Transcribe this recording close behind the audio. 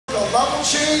level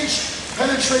change,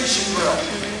 penetration drill.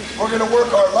 We're going to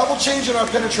work our level change and our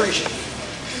penetration.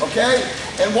 Okay?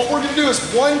 And what we're going to do is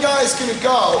one guy's going to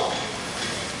go,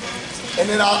 and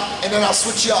then I'll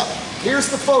switch you up. Here's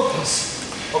the focus.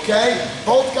 Okay?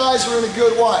 Both guys are in a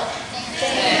good way.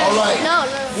 All right.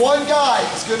 One guy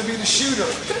is going to be the shooter.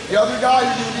 The other guy,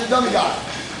 you're going to be the dummy guy.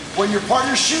 When your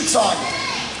partner shoots on you,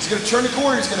 he's going to turn the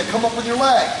corner. He's going to come up with your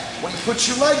leg. When he puts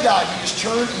your leg down, you just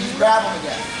turn and you grab him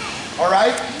again. All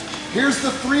right? Here's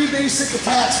the 3 basic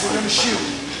attacks we're going to shoot.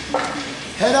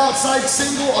 Head outside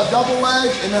single, a double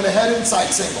leg, and then a head inside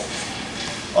single.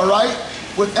 All right?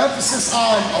 With emphasis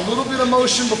on a little bit of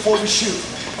motion before we shoot.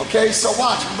 Okay? So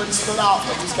watch. Everybody split out.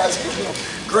 These guys can feel.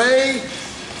 Gray.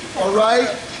 All right?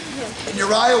 And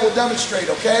Uriah will demonstrate,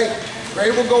 okay?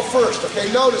 Gray will go first,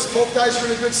 okay? Notice, both guys are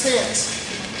in a good stance.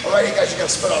 All right, you guys, you got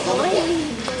to split out a little bit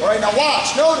more. All right, now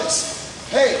watch, notice.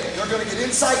 Hey, they're going to get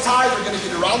inside tie, they're going to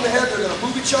get around the head, they're going to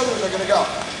move each other, and they're going to go.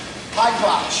 High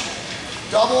crouch,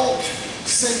 double,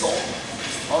 single.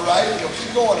 All right, you'll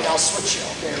keep going, and I'll switch you.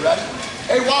 Okay, ready?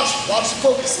 Hey, watch the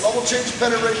focus. Level change,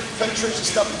 penetration,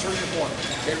 step, and turn your corner.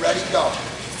 Okay, ready, go.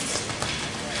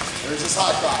 There's his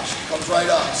high crouch, comes right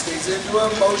up, stays into him,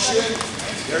 motion.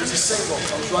 There's his single,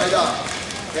 comes right up.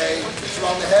 Okay, gets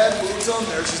around the head, moves him,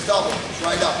 there's his double, comes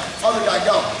right up. Other guy,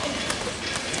 go.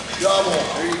 Double,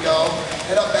 there you go.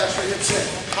 Head up, back straight, hips in.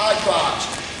 High crotch,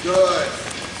 good.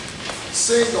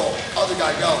 Single, other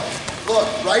guy, go. Look,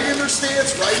 right in their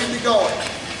stance, right into going.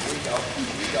 There you go,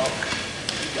 there you go,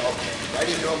 there you go. Right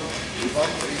into him, move up,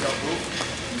 there you go, move.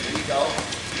 There you go.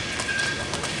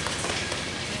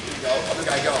 Go. Other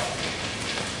guy, go.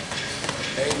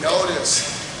 Okay, notice,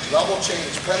 level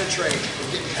change, penetrate.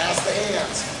 We're getting past the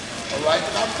hands. All right,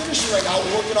 we're not finishing right now.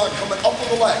 We're working on coming up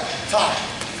with the leg, top.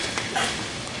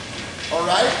 All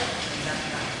right?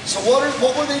 So what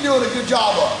were they doing a good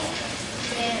job of?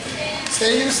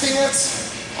 Staying in the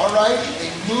stance. All right,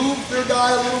 they moved their guy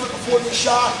a little bit before they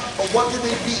shot, but what did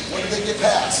they beat? What did they get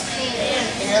past?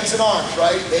 Hands and arms,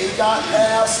 right? They got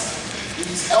past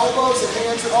these elbows and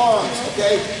hands and arms,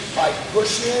 okay? By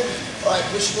pushing, right,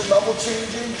 pushing and level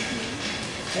changing,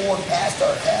 pulling past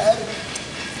our head,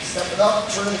 stepping up,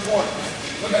 turning the corner.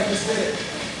 Look, I just did it.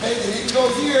 Okay, they didn't go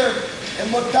here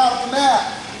and look down at the mat,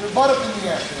 their butt up in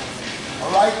the air.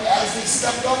 All right, as they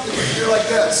stepped up, they were here like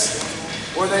this,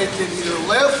 where they can either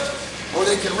lift or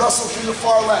they can wrestle through the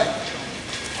far leg.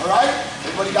 All right,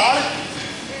 everybody got it?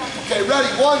 Okay, ready,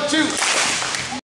 1, 2.